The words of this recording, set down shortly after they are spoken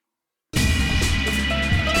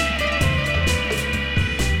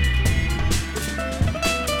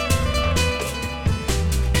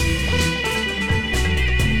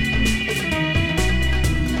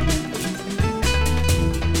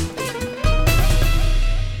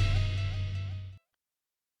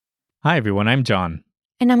Hi everyone, I'm John,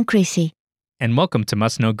 And I'm Chrissy. and welcome to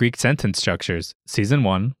Must Know Greek Sentence Structures, Season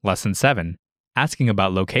 1, Lesson 7, asking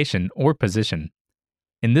about location or position.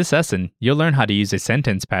 In this lesson, you'll learn how to use a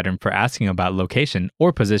sentence pattern for asking about location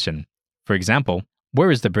or position. For example,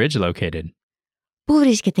 where is the bridge located? Πού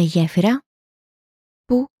βρίσκεται η γέφυρα?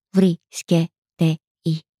 Πού βρίσκεται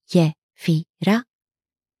η γέφυρα?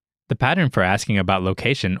 The pattern for asking about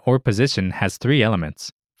location or position has three elements.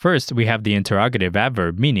 First, we have the interrogative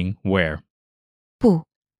adverb meaning where. Πού?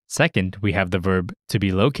 Second, we have the verb to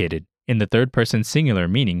be located in the third person singular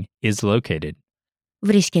meaning is located.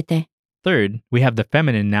 Βρίσκεται Third, we have the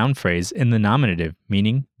feminine noun phrase in the nominative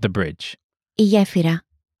meaning the bridge. η γέφυρα.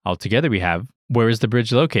 Altogether, we have where is the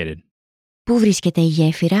bridge located? Πού βρίσκεται η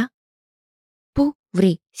γέφυρα? Πού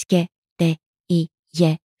βρίσκεται η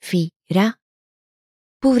γέφυρα?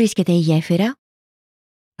 Πού βρίσκεται η γέφυρα?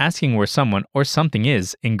 Asking where someone or something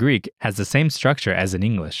is in Greek has the same structure as in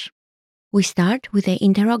English. We start with the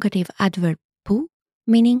interrogative adverb που,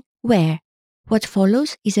 meaning where. What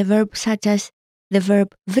follows is a verb such as the verb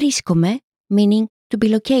βρίσκομαι, meaning to be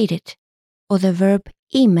located, or the verb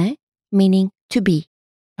είμαι, meaning to be.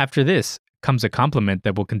 After this comes a complement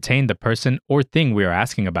that will contain the person or thing we are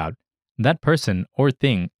asking about. That person or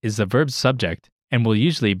thing is the verb's subject and will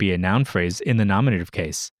usually be a noun phrase in the nominative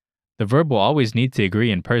case. The verb will always need to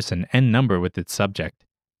agree in person and number with its subject.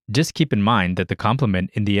 Just keep in mind that the complement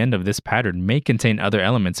in the end of this pattern may contain other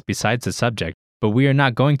elements besides the subject, but we are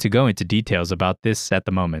not going to go into details about this at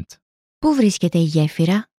the moment. Πού βρίσκεται η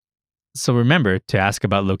γέφυρα? So remember, to ask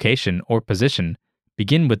about location or position,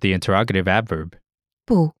 begin with the interrogative adverb,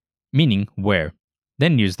 Πού? meaning where.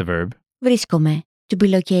 Then use the verb. Βρίσκομαι, to be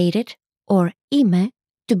located, or είμαι,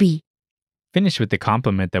 to be. Finish with the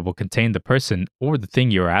complement that will contain the person or the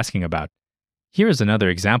thing you are asking about. Here is another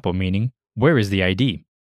example meaning, where is the ID?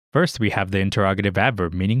 First, we have the interrogative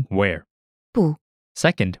adverb meaning where. Πού?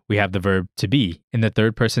 Second, we have the verb to be in the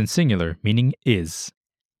third person singular meaning is.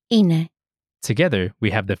 Είναι. Together,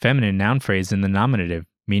 we have the feminine noun phrase in the nominative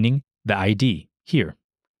meaning the ID, here.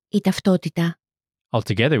 Η ταυτότητα.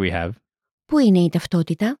 Altogether, we have Πού είναι η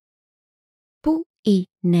ταυτότητα? Πού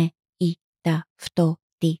είναι η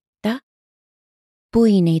ταυτότητα? Πού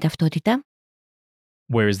είναι η ταυτότητα?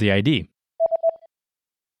 where is the ID?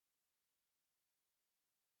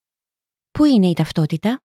 Πού είναι η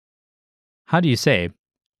ταυτότητα? How do you say,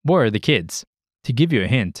 where are the kids? To give you a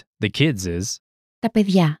hint, the kids is Τα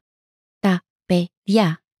παιδιά. Τα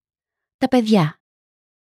παιδιά. Τα παιδιά.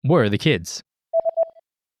 where are the kids?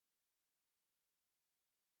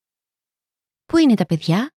 Πού είναι τα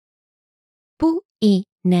παιδιά? Πού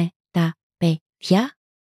είναι τα παιδιά?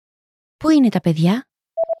 Πού είναι τα παιδιά?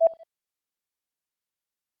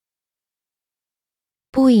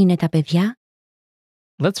 Πού είναι τα παιδιά?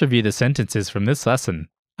 Let's review the sentences from this lesson.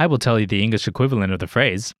 I will tell you the English equivalent of the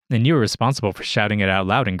phrase, and you are responsible for shouting it out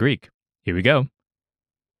loud in Greek. Here we go.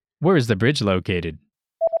 Where is the bridge located?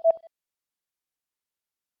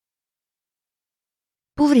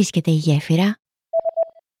 Πού βρίσκεται η γέφυρα?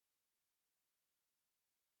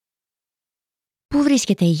 Πού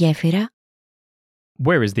βρίσκεται η γέφυρα?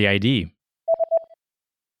 Where is the ID?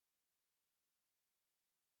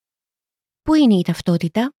 Πού είναι η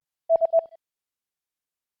ταυτότητα?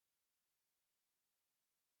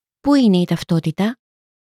 Πού είναι η ταυτότητα?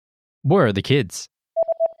 Where are the kids?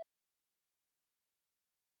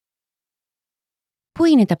 Πού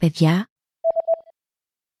είναι τα παιδιά?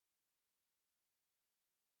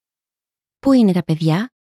 Πού είναι τα παιδιά?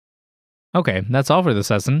 Okay, that's all for this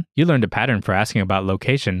lesson. You learned a pattern for asking about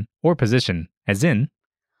location or position, as in,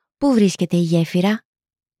 Πού βρίσκεται η γέφυρα?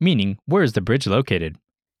 meaning, where is the bridge located?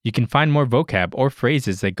 You can find more vocab or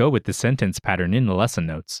phrases that go with the sentence pattern in the lesson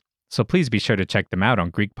notes. So please be sure to check them out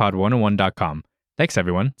on GreekPod101.com. Thanks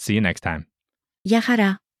everyone. See you next time. Γεια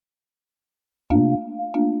χαρά!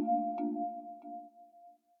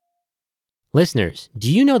 Listeners,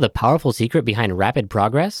 do you know the powerful secret behind rapid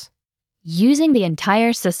progress? Using the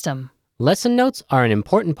entire system. Lesson notes are an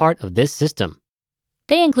important part of this system.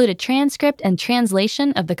 They include a transcript and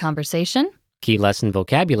translation of the conversation, Key lesson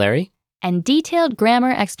vocabulary. and detailed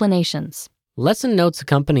grammar explanations. Lesson notes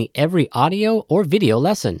accompany every audio or video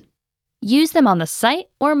lesson. Use them on the site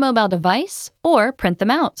or mobile device, or print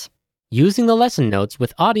them out. Using the lesson notes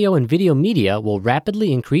with audio and video media will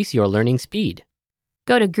rapidly increase your learning speed.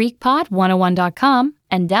 Go to GreekPod101.com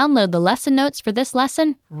and download the lesson notes for this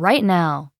lesson right now.